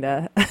nothing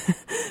to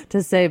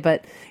to say,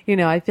 but, you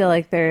know, I feel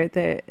like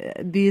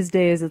these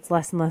days it's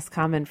less and less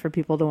common for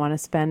people to want to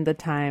spend the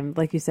time,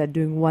 like you said,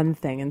 doing one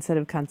thing instead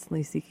of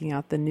constantly seeking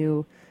out the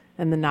new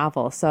and the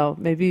novel. So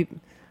maybe,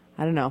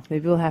 I don't know,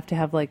 maybe we'll have to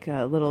have like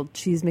a little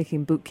cheese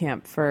making boot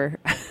camp for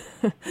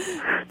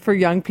for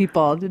young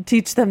people to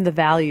teach them the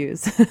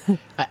values.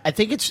 I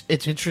think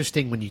it's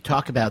interesting when you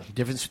talk about the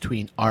difference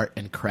between art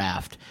and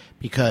craft,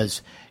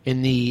 because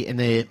in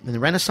the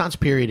Renaissance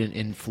period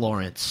in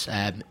Florence,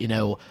 you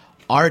know,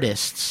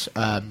 artists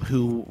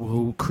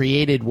who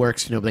created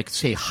works, you know, like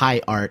say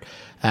high art,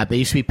 they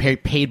used to be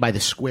paid by the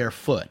square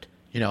foot,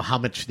 you know, how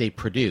much they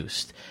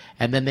produced.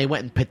 And then they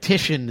went and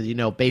petitioned, you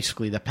know,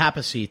 basically the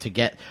papacy to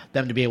get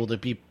them to be able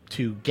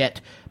to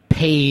get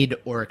paid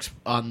or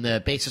on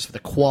the basis of the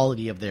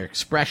quality of their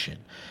expression.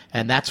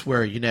 And that's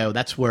where, you know,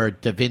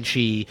 Da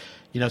Vinci,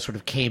 you know, sort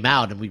of came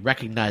out, and we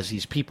recognize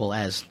these people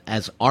as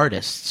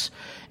artists.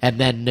 And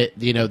then,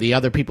 you know, the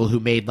other people who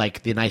made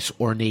like the nice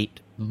ornate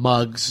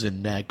mugs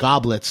and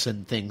goblets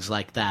and things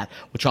like that,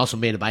 which also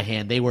made it by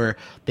hand, they were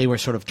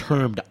sort of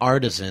termed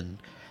artisan.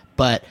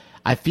 But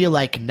I feel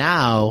like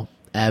now,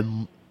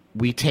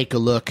 we take a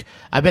look.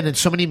 I've been in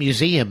so many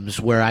museums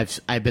where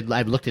I've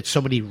looked at so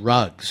many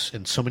rugs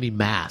and so many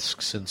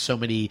masks and so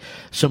many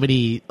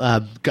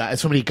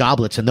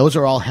goblets, and those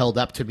are all held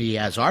up to me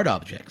as art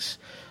objects.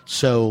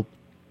 So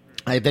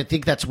I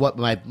think that's what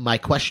my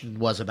question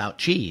was about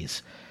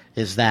cheese.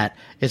 Is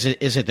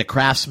it the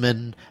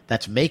craftsman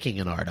that's making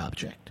an art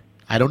object?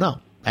 I don't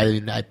know. I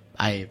mean,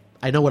 I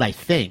know what I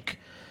think.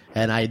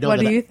 And I know.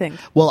 What do you think?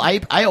 Well,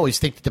 I always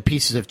think that the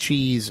pieces of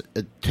cheese,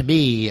 to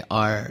me,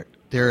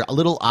 they're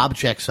little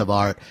objects of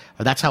art,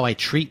 or that's how I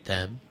treat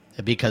them,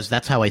 because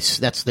that's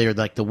they're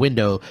like the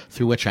window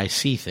through which I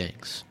see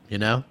things, you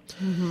know.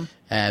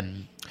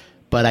 Mm-hmm.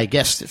 But I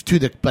guess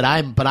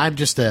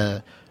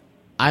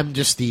I'm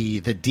just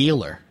the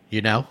dealer,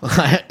 you know.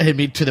 I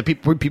mean, to the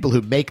people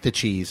who make the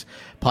cheese,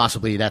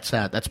 possibly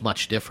that's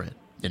much different,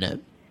 you know.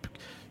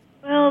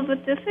 Well,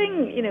 but the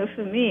thing, you know,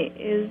 for me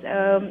is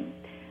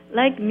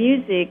like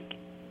music,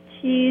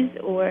 cheese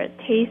or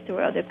taste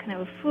or other kind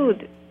of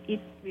food, it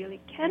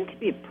really can't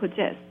be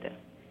possessed.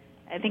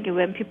 I think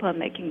when people are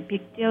making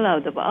big deal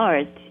out of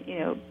art, you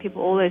know,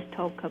 people always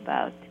talk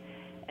about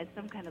at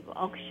some kind of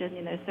auction,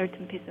 you know, a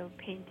certain piece of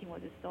painting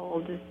was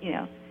sold, you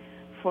know,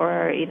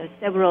 for, you know,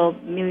 several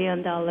 $1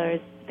 million,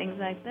 things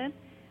like that.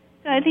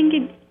 So I think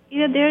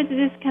there's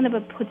this kind of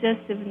a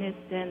possessiveness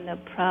and a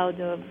proud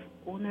of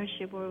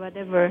ownership or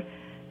whatever,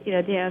 you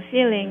know, they are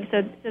feeling.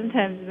 So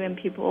sometimes when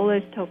people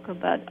always talk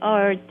about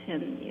art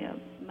and, you know,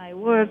 my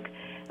work,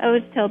 I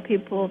always tell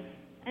people,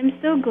 I'm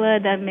so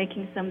glad I'm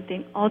making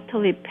something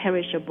utterly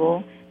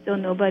perishable, so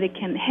nobody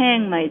can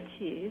hang my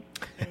cheese,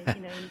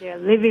 in their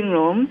living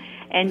room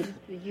and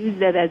just use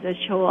that as a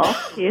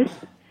show-off piece.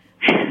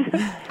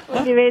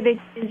 The way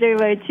they enjoy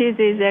my cheese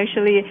is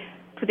actually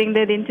putting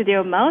that into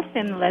their mouth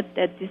and let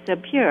that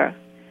disappear.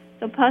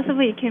 So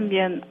possibly it can be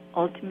an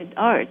ultimate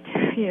art,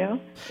 you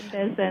know, in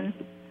that sense.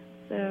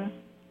 So.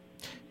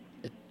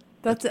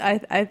 That's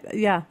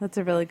that's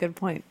a really good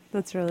point.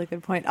 That's a really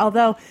good point.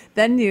 Although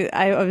then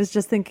I was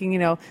just thinking, you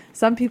know,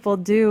 some people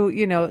do,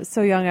 you know,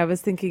 so young. I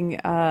was thinking,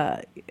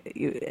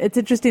 it's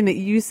interesting that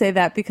you say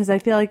that, because I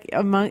feel like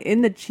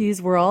in the cheese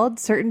world,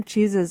 certain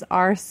cheeses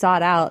are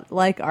sought out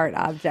like art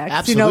objects.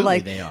 Absolutely, you know,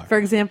 like they are. For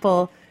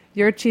example,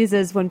 your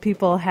cheeses, when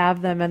people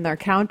have them in their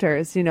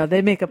counters, you know,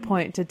 they make a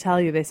point to tell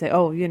you. They say,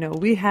 oh, you know,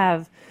 we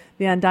have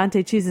the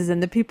Andante cheeses,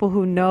 and the people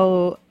who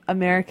know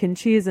American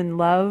cheese and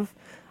love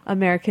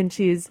American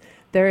cheese,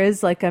 there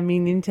is like a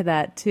meaning to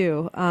that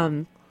too.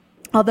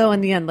 Although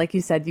in the end, like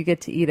you said, you get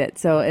to eat it,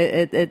 so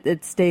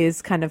it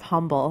stays kind of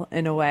humble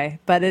in a way.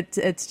 But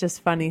it's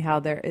just funny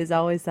how there is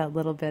always that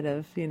little bit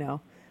of, you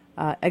know,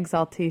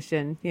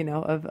 exaltation, you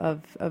know,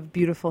 of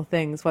beautiful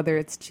things, whether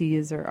it's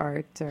cheese or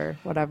art or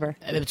whatever.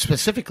 And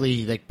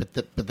specifically, like,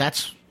 but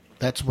that's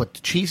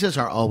what cheeses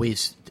are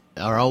always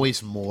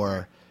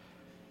more.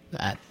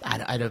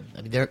 I don't.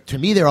 I mean, to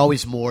me, they're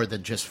always more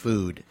than just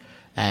food.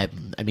 I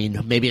mean,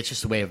 maybe it's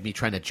just a way of me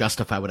trying to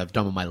justify what I've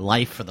done with my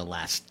life for the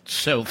last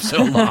so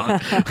long.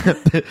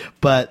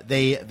 But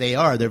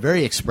they're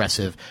very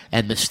expressive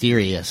and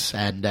mysterious,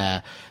 and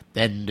I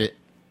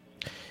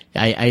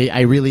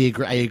really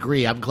agree. I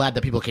agree. I'm glad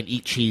that people can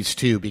eat cheese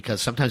too,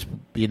 because sometimes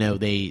we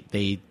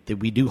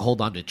do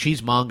hold on to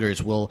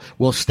cheesemongers.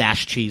 We'll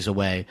stash cheese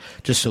away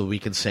just so we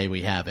can say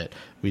we have it.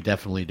 We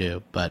definitely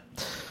do, but.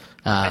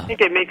 I think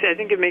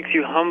it makes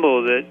you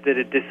humble that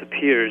it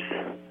disappears.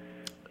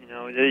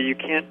 You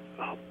can't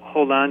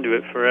hold on to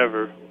it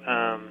forever.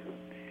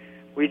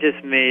 We just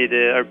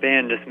our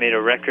band just made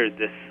a record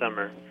this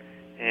summer,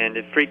 and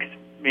it freaks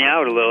me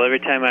out a little every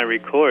time I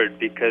record,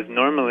 because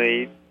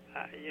normally,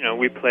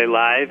 we play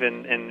live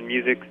and the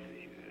music's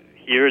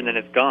here and then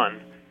it's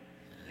gone.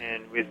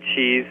 And with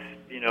cheese,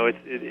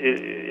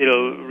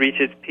 it'll reach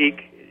its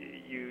peak.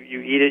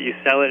 You eat it, you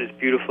sell it, it's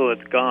beautiful,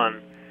 it's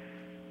gone.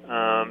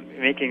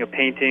 Making a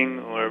painting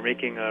or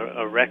making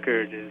a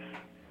record is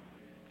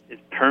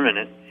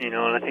permanent, and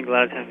I think a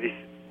lot of times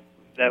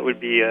that would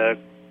be a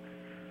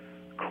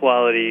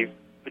quality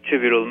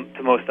attributable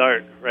to most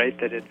art, right?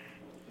 That it's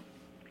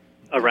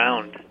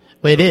around.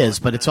 Well, it is,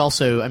 but it's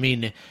also, but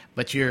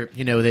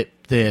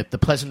the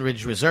Pleasant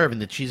Ridge Reserve and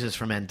the cheeses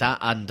from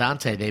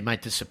Andante, they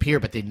might disappear,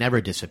 but they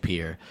never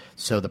disappear.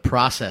 So the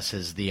process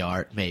is the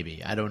art,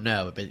 maybe. I don't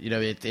know, but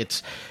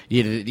it's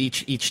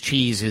each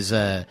cheese is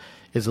a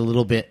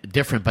little bit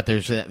different, but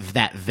there's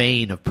that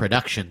vein of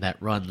production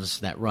that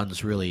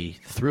runs really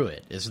through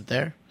it, isn't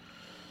there?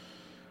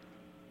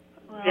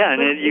 Well, yeah,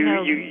 and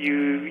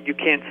you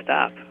can't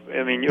stop.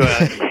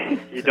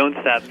 You don't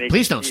stop making.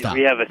 Please don't stop.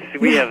 We have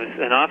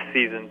an off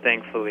season,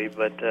 thankfully,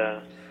 but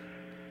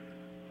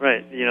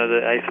right.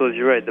 I suppose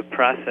you're right. The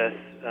process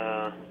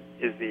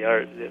is the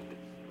art.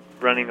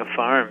 Running a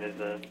farm is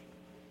you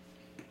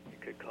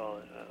could call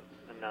it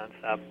a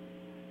nonstop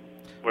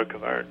work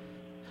of art.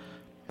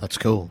 That's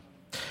cool.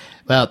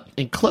 Well,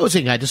 in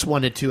closing, I just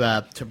wanted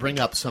to bring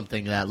up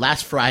something.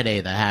 Last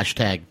Friday, the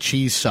hashtag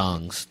cheese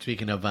songs,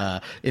 speaking of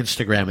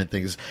Instagram and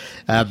things,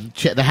 the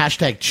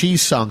hashtag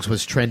cheese songs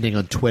was trending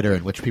on Twitter,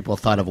 in which people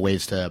thought of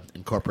ways to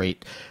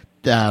incorporate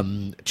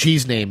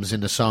cheese names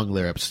into song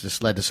lyrics.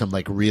 This led to some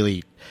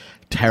really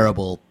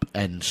terrible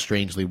and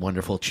strangely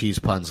wonderful cheese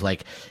puns,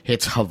 like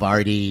 "It's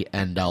Havarti"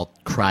 and "I'll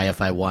cry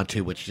if I want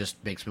to," which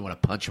just makes me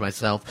want to punch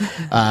myself.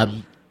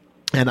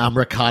 And "I'm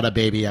ricotta,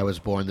 baby, I was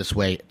born this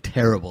way."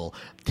 Terrible,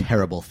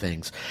 terrible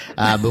things.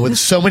 But with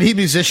so many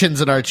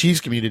musicians in our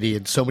cheese community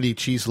and so many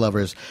cheese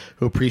lovers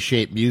who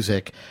appreciate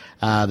music,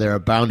 there are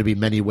bound to be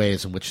many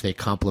ways in which they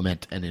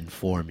complement and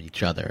inform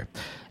each other.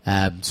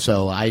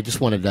 So I just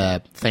wanted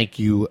to thank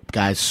you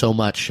guys so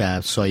much,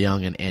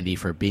 So-Young and Andy,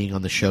 for being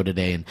on the show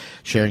today and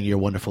sharing your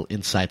wonderful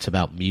insights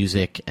about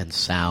music and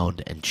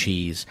sound and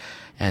cheese.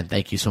 And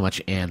thank you so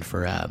much, Ann,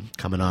 for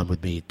coming on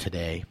with me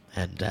today.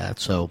 And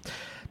so...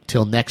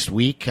 till next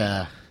week,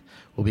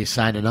 we'll be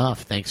signing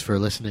off. Thanks for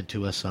listening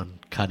to us on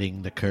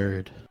Cutting the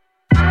Curd.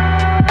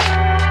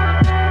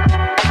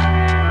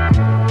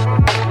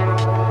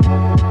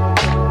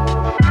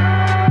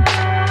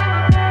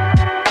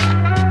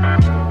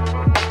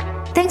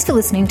 Thanks for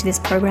listening to this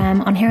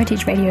program on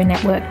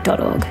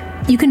heritageradionetwork.org.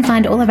 You can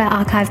find all of our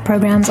archive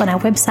programs on our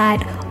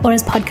website or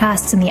as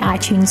podcasts in the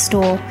iTunes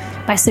store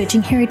by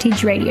searching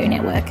Heritage Radio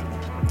Network.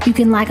 You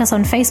can like us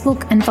on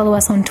Facebook and follow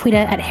us on Twitter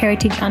at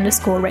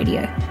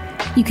 @heritage_radio.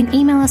 You can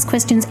email us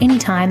questions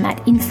anytime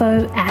at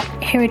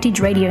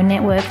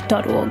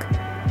info@heritageradionetwork.org.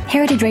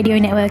 Heritage Radio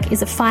Network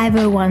is a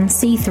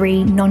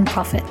 501c3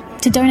 non-profit.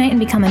 To donate and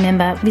become a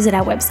member, visit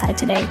our website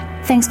today.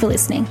 Thanks for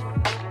listening.